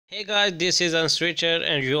Hey guys, this is Unswitcher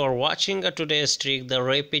and you are watching today's trick, the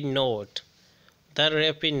rapid note. The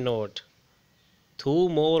rapid note. Two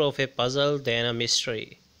more of a puzzle than a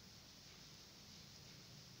mystery.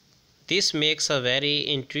 This makes a very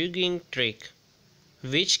intriguing trick,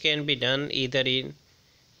 which can be done either in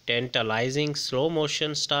tantalizing slow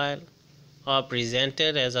motion style or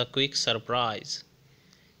presented as a quick surprise.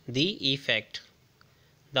 The effect.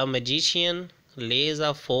 The magician lays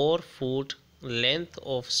a 4-foot length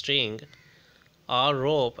of string or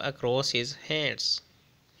rope across his hands.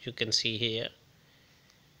 You can see here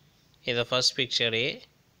in the first picture A,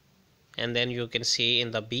 and then you can see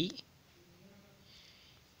in the B,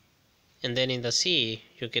 and then in the C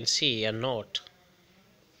you can see a note.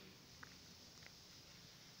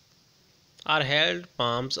 Are held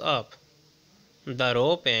palms up, the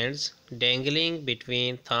rope ends dangling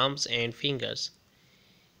between thumbs and fingers.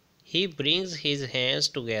 He brings his hands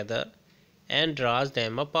together and draws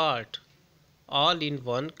them apart, all in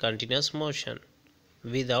one continuous motion,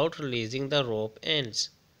 without releasing the rope ends.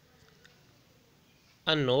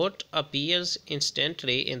 A note appears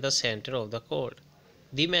instantly in the center of the cord.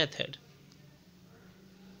 The method.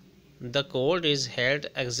 The cord is held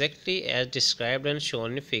exactly as described and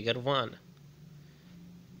shown in figure 1.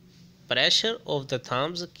 Pressure of the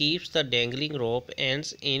thumbs keeps the dangling rope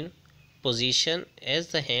ends in position as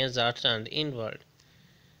the hands are turned inward,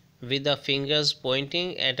 with the fingers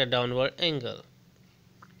pointing at a downward angle.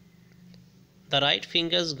 The right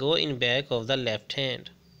fingers go in back of the left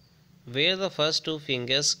hand, where the first two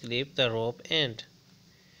fingers clip the rope end,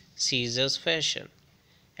 scissors fashion.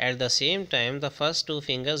 At the same time, the first two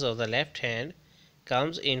fingers of the left hand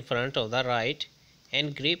comes in front of the right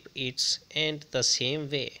and grip its end the same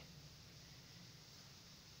way.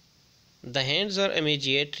 The hands are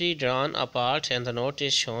immediately drawn apart and the knot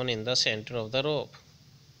is shown in the center of the rope.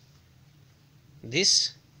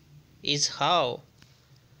 This is how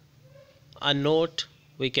a knot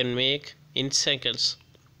we can make in seconds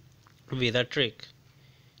with a trick.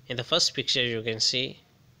 In the first picture you can see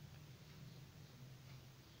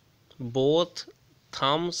both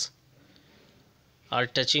thumbs are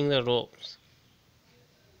touching the ropes,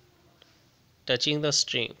 touching the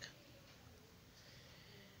string.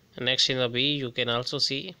 Next in the B you can also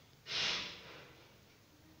see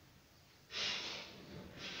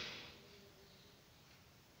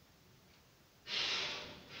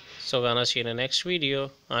so gonna see you in the next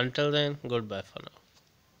video. Until then, goodbye for now.